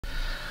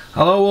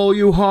Hello all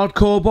you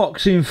hardcore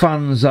boxing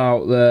fans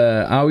out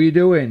there, how are you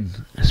doing?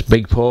 It's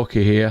Big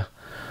Porky here,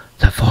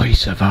 the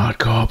voice of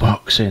hardcore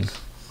boxing.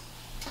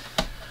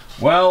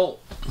 Well,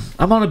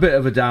 I'm on a bit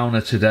of a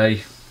downer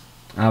today.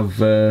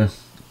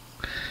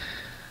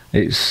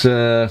 It's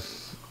 9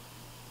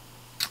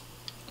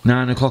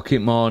 o'clock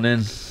in the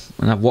morning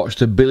and I've watched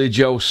the Billy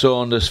Joe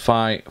Saunders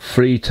fight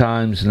 3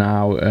 times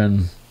now,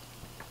 and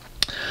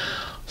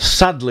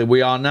sadly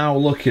we are now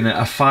looking at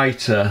a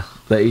fighter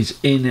that is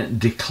in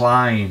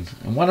decline.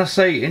 And when I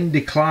say in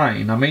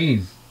decline, I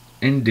mean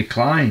in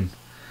decline.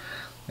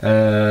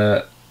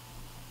 It's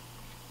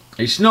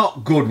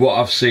not good what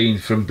I've seen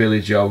from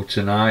Billy Joe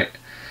tonight.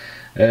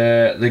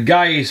 The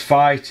guy is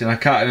fighting, I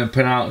can't even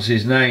pronounce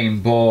his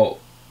name, but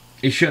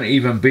he shouldn't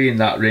even be in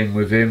that ring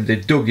with him. They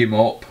dug him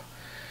up,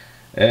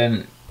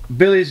 and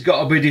Billy's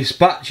got to be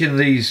dispatching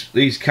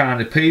these kind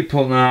of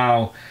people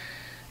now.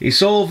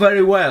 It's all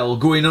very well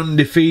going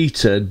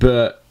undefeated,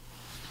 but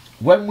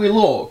when we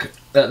look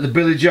at the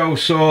Billy Joe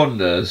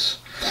Saunders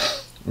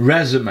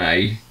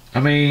resume, I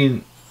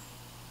mean,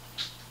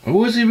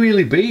 who has he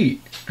really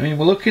beat? I mean,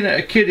 we're looking at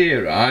a kid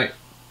here, right?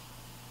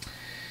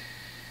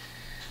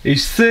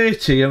 He's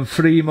 30 and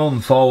 3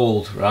 months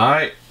old,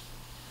 right?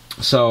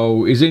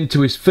 So he's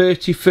into his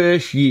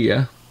 31st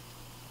year.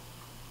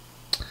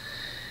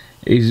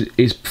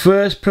 His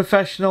first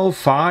professional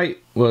fight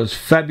was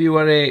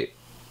February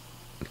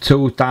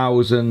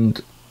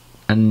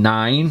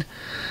 2009.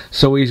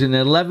 So he's an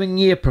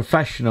 11-year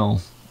professional,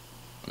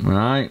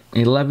 right?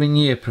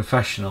 11-year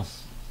professional.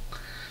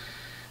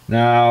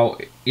 Now,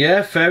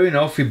 yeah, fair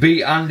enough. He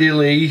beat Andy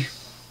Lee.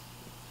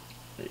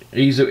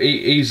 He's a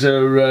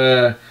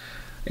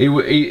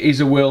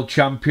world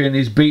champion.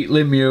 He's beat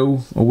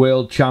Lemieux, a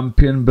world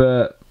champion,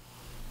 but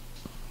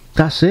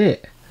that's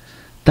it.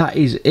 That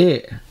is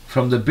it.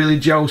 From the Billy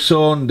Joe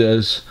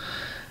Saunders,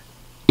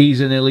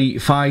 he's an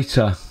elite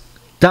fighter.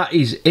 That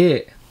is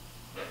it.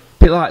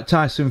 Bit like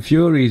Tyson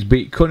Fury's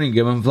beat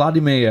Cunningham and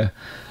Vladimir.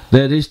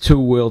 There is 2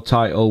 world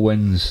title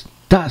wins.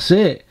 That's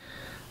it.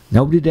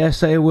 Nobody dare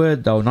say a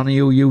word though. None of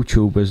you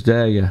YouTubers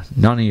dare you.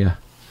 None of you. Do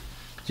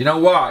you know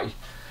why?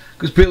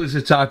 Because Billy's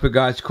the type of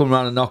guy to come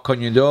around and knock on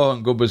your door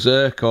and go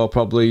berserk, or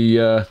probably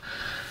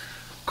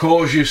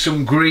cause you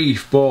some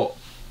grief. But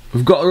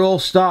we've got to all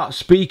start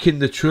speaking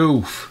the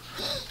truth.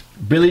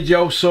 Billy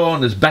Joe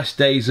Saunders' best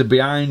days are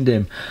behind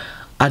him.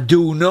 I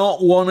do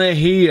not want to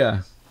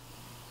hear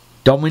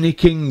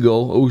Dominic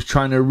Ingle, who's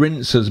trying to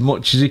rinse as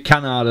much as he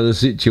can out of the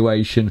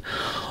situation,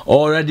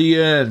 or Eddie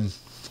Hearn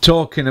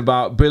talking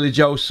about Billy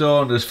Joe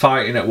Saunders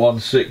fighting at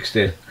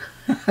 160.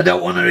 I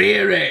don't want to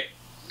hear it.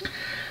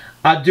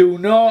 I do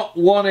not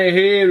want to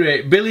hear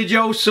it. Billy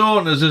Joe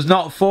Saunders has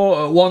not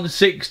fought at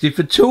 160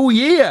 for 2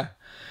 years.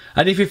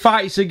 And if he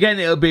fights again,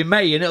 it'll be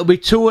May, and it'll be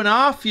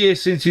 2.5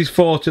 years since he's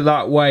fought at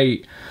that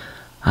weight.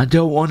 I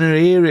don't want to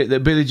hear it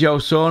that Billy Joe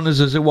Saunders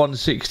is a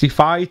 160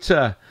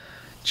 fighter.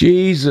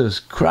 Jesus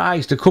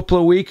Christ, a couple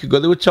of weeks ago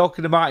they were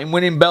talking about him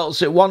winning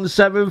belts at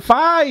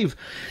 175.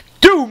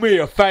 Do me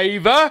a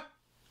favour.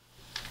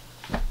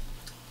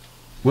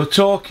 We're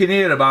talking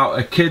here about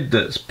a kid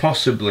that's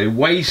possibly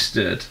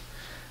wasted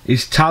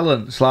his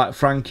talents like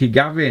Frankie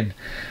Gavin,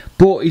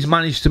 but he's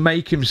managed to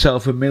make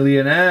himself a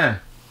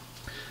millionaire.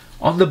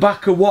 On the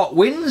back of what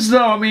wins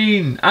though? I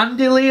mean,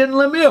 Andy Lee and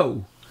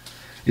Lemieux.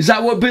 Is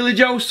that what Billy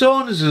Joe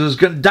Saunders is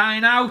going to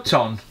dine out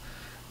on?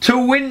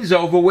 2 wins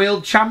over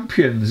world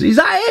champions. Is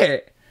that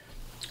it?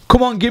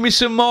 Come on, give me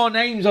some more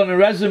names on a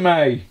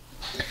resume.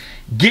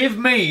 Give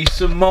me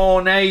some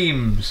more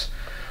names.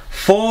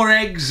 For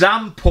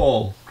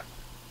example,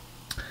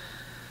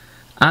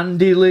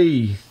 Andy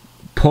Lee,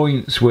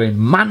 points win,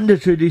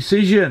 mandatory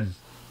decision.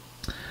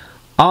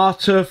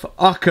 Artur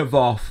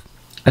Akavov,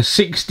 a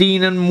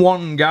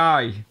 16-1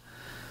 guy.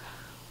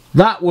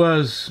 That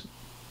was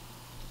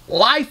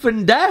life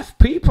and death.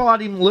 People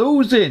had him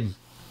losing.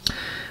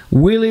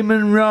 Willie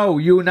Munroe,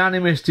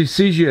 unanimous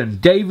decision.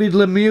 David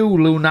Lemieux,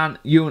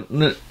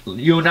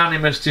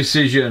 unanimous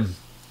decision.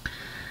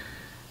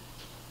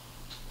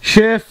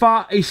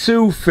 Sherfat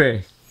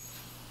Isufi,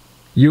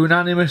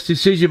 unanimous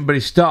decision, but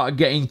he started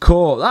getting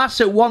caught. That's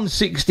at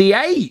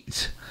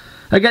 168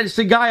 against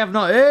a guy I've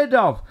not heard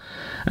of.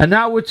 And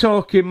now we're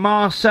talking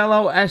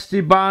Marcelo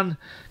Esteban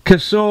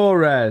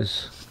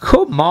Casores.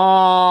 Come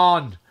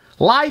on.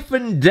 Life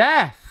and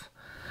death.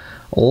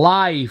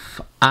 Life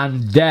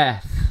and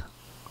death.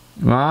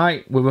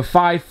 Right, with a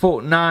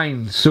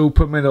 5'9"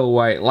 super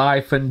middleweight,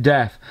 life and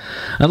death.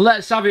 And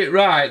let's have it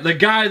right, the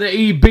guy that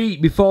he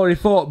beat before he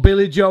fought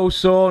Billy Joe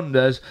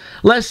Saunders,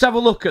 let's have a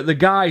look at the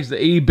guys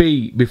that he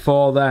beat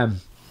before them.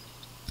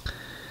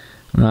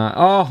 Right,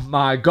 oh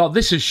my god,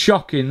 this is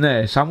shocking,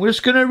 this. I'm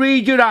just going to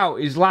read you out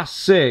his last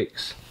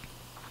 6.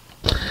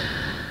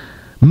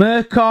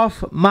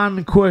 Murkov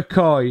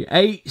Manquecoy,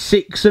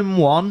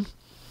 8-6-1.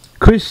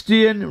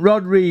 Christian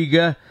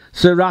Rodriguez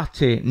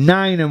Serrati,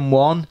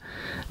 9-1.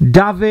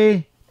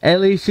 Davi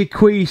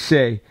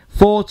Elisiquisi,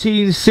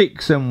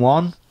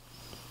 14-6-1.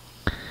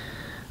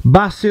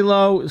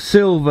 Basilo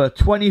Silva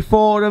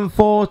 24 and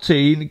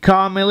 14.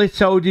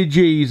 Carmelito de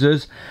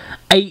Jesus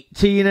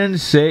 18 and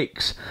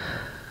 6.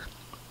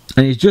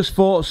 And he's just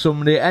fought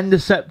somebody end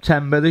of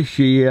September this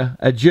year,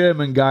 a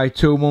German guy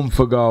 2 months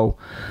ago,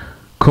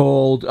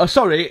 called, a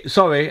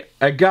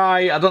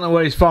guy, I don't know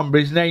where he's from,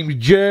 but his name's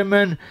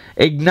German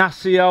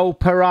Ignacio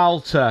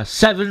Peralta,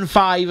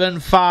 7-5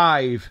 and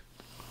 5,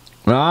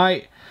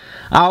 right?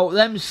 Out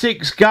them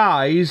 6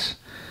 guys,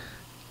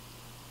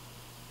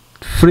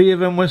 3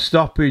 of them were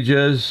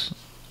stoppages,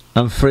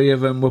 and 3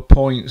 of them were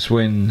points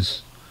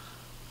wins.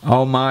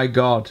 Oh my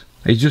God.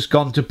 He's just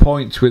gone to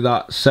points with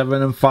that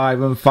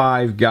 7-5 and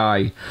 5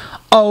 guy.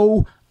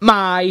 Oh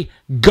my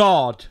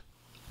God.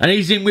 And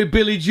he's in with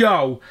Billy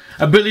Joe.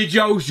 And Billy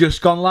Joe's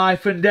just gone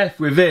life and death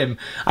with him.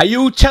 Are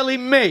you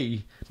telling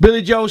me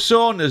Billy Joe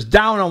Saunders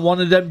down on one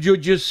of them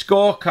judges'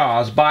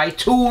 scorecards by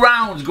 2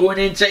 rounds going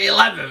into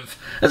 11th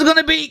is going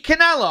to beat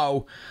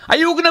Canelo? Are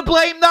you going to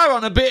blame that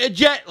on a bit of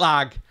jet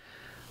lag?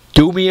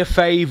 Do me a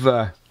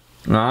favour,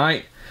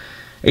 right?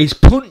 His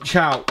punch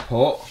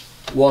output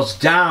was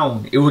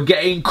down. He was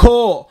getting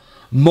caught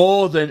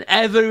more than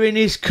ever in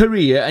his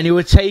career, and he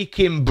was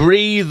taking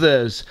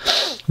breathers.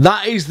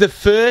 That is the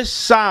first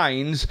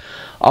signs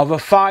of a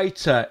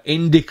fighter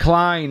in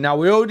decline. Now,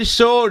 we already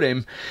saw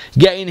him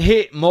getting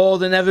hit more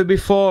than ever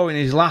before in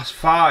his last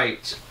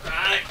fight.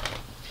 Right.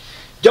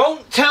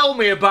 Don't tell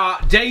me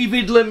about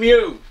David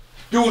Lemieux.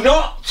 Do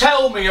not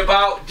tell me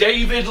about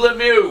David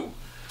Lemieux,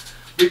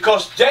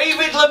 because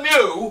David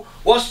Lemieux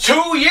was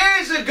 2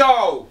 years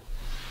ago.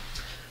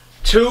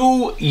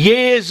 2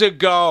 years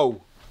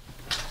ago.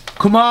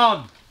 Come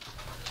on.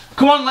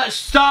 Come on, let's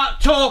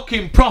start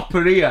talking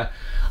proper here.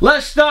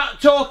 Let's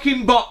start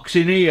talking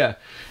boxing here.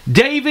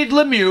 David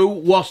Lemieux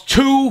was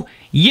 2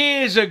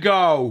 years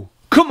ago.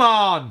 Come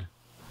on.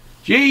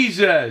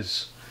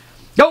 Jesus.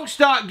 Don't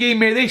start giving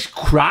me this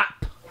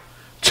crap.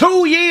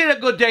 2 years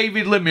ago,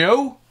 David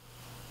Lemieux.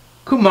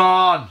 Come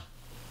on.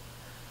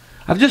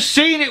 I've just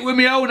seen it with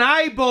my own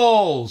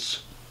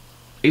eyeballs.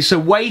 It's a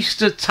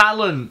waste of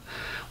talent.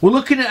 We're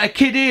looking at a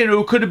kid here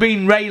who could have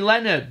been Ray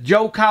Leonard,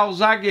 Joe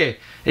Calzaghe.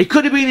 He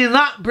could have been in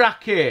that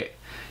bracket.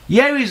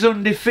 Yeah, he's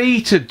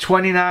undefeated,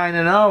 29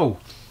 and 0.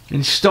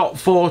 And stopped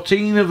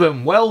 14 of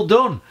them. Well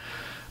done.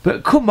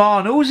 But come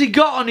on, who's he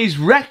got on his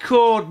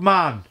record,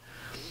 man?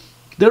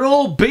 They're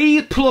all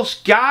B+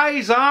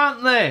 guys,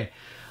 aren't they?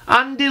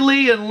 Andy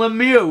Lee and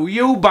Lemieux,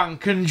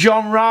 Eubank and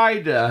John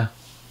Ryder.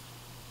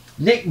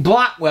 Nick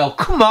Blackwell,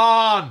 come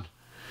on.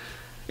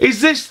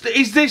 Is this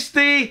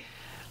the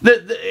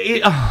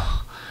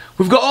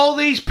we've got all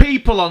these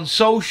people on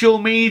social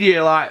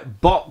media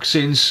like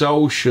Boxing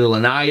Social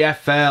and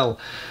IFL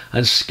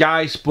and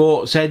Sky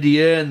Sports Eddie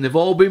Hearn. They've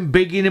all been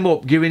bigging him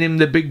up, giving him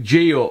the big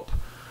G up.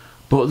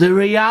 But the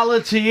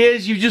reality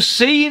is, you've just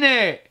seen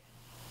it.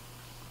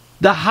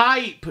 The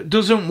hype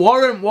doesn't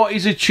warrant what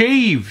he's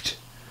achieved.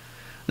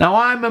 Now,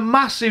 I'm a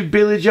massive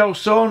Billy Joe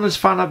Saunders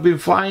fan. I've been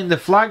flying the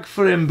flag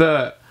for him,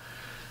 but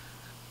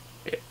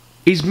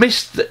he's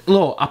missed.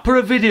 Look, I put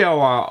a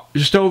video out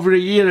just over a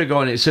year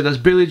ago and it said, has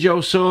Billy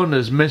Joe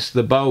Saunders missed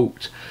the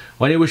boat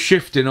when he was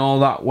shifting all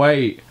that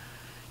weight?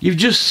 You've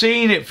just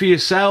seen it for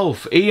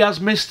yourself. He has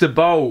missed the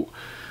boat.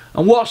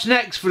 And what's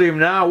next for him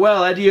now?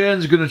 Well, Eddie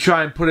Hearn's going to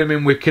try and put him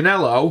in with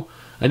Canelo,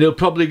 and he'll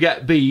probably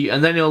get beat,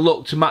 and then he'll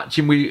look to match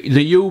him with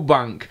the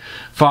Eubank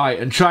fight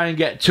and try and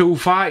get 2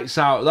 fights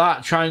out of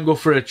that, try and go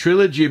for a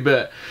trilogy.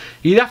 But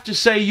you'd have to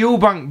say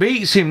Eubank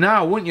beats him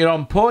now, wouldn't you,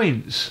 on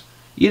points?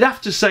 You'd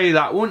have to say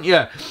that, wouldn't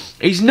you?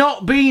 He's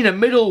not been a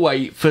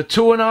middleweight for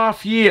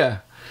 2.5 years.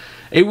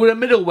 He was a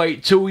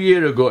middleweight 2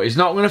 years ago. He's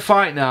not going to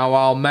fight now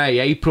all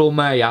April,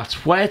 May. I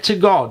swear to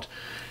God,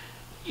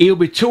 he'll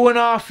be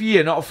 2.5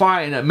 years not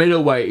fighting at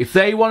middleweight. If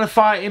they want to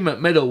fight him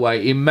at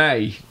middleweight in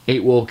May,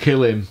 it will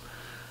kill him.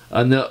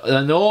 And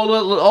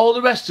all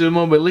the rest of them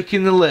will be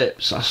licking the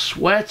lips. I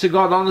swear to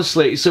God,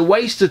 honestly, it's a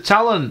waste of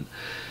talent.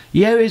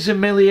 Yeah, he's a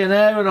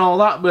millionaire and all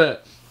that,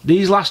 but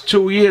these last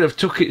 2 years have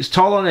took its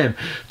toll on him.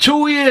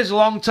 2 years, a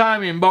long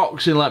time in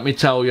boxing, let me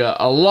tell you.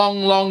 A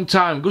long, long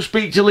time. Go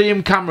speak to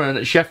Liam Cameron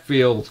at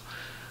Sheffield.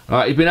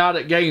 Right, he's been out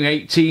at game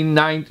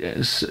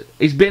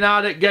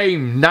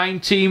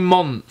 19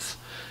 months.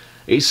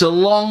 It's a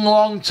long,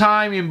 long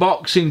time in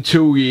boxing,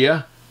 2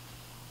 years.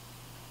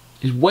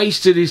 He's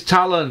wasted his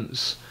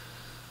talents.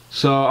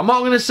 So, I'm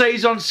not going to say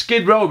he's on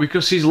Skid Row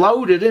because he's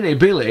loaded, isn't he,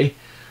 Billy?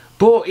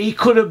 But he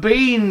could have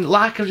been,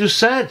 like I just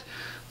said,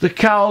 the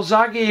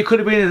Calzaghe. He could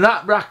have been in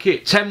that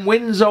bracket. 10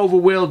 wins over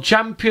world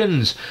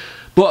champions.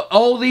 But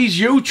all these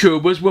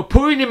YouTubers were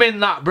putting him in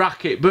that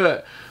bracket.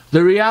 But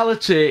the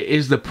reality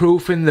is the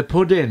proof in the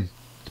pudding.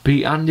 To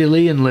beat Andy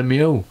Lee and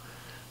Lemieux.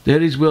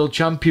 There is world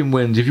champion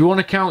wins. If you want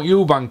to count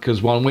Eubank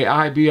as one with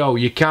IBO,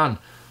 you can.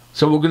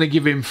 So we're going to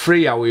give him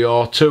 3 out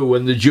or 2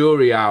 and the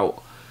jury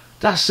out.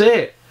 That's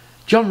it.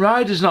 John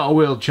Ryder's not a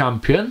world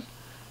champion.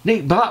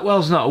 Nick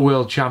Blackwell's not a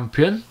world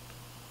champion.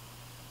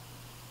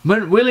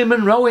 Willie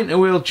Munroe ain't a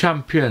world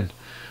champion.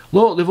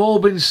 Look, they've all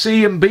been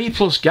C and B+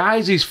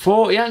 guys. He's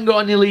fought. He ain't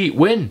got an elite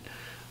win.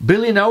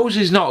 Billy knows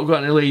he's not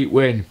got an elite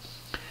win.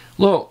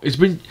 Look,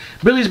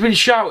 Billy's been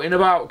shouting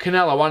about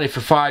Canelo, hasn't he,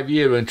 for 5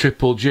 years and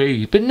Triple G.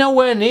 He's been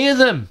nowhere near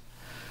them.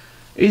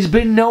 He's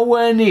been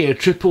nowhere near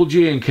Triple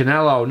G and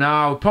Canelo.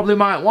 Now, probably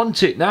might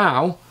want it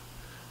now.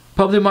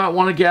 Probably might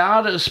want to get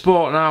out of the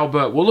sport now,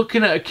 but we're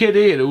looking at a kid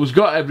here who's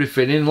got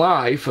everything in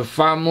life, a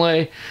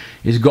family,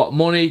 he's got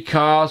money,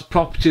 cars,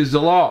 properties, a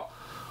lot.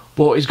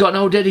 But he's got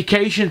no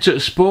dedication to the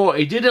sport.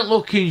 He didn't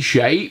look in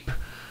shape.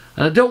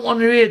 And I don't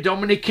want to hear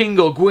Dominic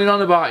Ingle going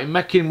on about him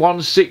making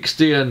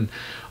 160 and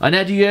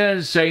Eddie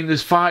Hearn saying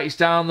there's fights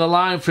down the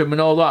line for him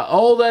and all that.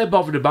 All they're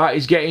bothered about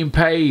is getting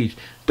paid.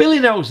 Billy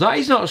knows that.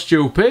 He's not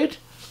stupid.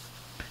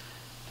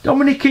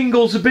 Dominic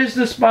Ingle's a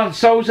businessman.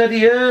 So's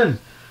Eddie Hearn.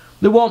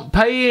 They want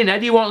paying.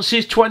 Eddie wants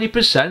his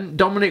 20%.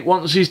 Dominic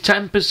wants his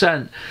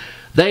 10%.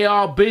 They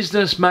are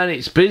businessmen.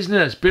 It's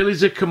business.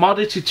 Billy's a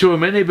commodity to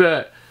him, innit?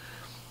 But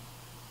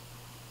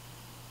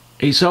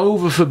it's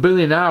over for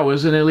Billy now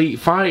as an elite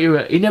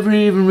fighter. He never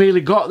even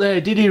really got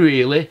there, did he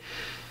really?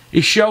 He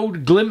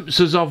showed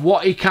glimpses of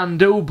what he can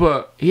do,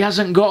 but he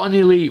hasn't got an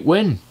elite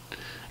win.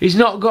 He's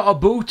not got a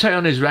Butte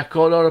on his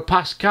record or a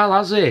Pascal,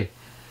 has he?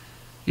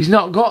 He's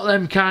not got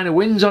them kind of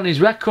wins on his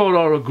record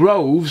or a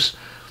Groves.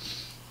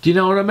 Do you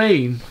know what I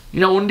mean? You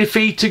know,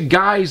 undefeated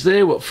guys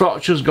there, what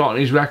Frotcher's got on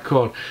his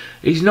record.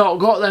 He's not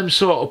got them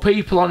sort of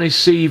people on his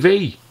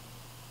CV.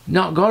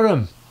 Not got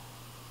them.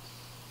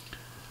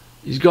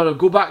 He's got to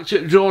go back to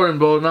the drawing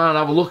board now and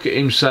have a look at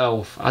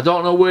himself. I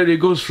don't know where he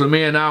goes from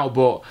here now,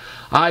 but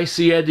I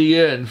see Eddie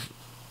Hearn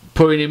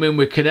putting him in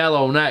with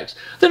Canelo next.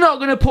 They're not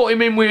going to put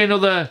him in with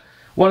another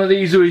one of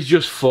these who he's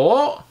just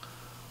fought,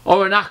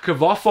 or an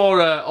Akavov,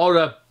 or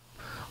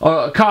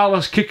a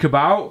Carlos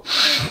Kickabout.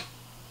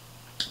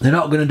 They're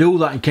not going to do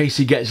that in case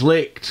he gets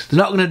licked. They're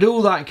not going to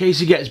do that in case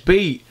he gets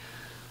beat.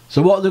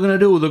 So what they're going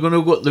to do? They're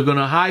going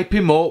to hype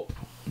him up.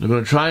 They're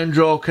going to try and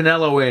draw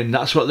Canelo in.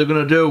 That's what they're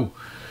going to do.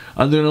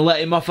 And they're going to let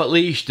him off at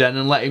leash then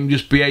and let him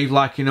just behave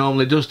like he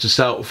normally does to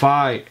sell the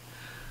fight.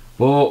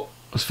 But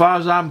as far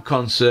as I'm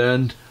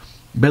concerned,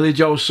 Billy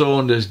Joe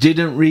Saunders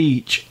didn't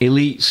reach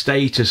elite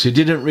status. He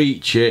didn't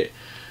reach it,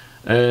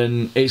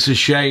 and it's a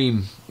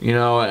shame, you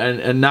know,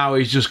 and now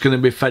he's just going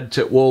to be fed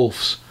to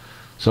wolves.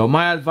 So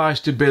my advice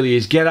to Billy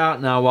is get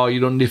out now while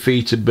you're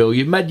undefeated, Bill.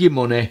 You've made your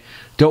money.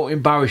 Don't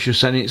embarrass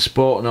yourself in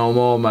sport no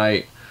more,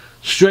 mate.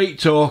 Straight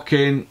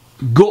talking,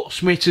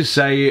 guts me to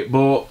say it,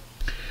 but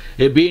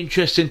it'd be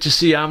interesting to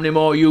see how many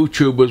more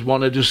YouTubers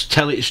want to just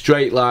tell it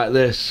straight like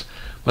this.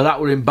 But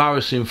that were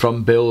embarrassing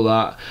from Bill,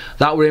 that.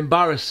 That were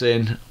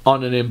embarrassing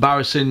on an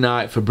embarrassing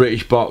night for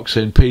British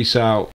boxing. Peace out.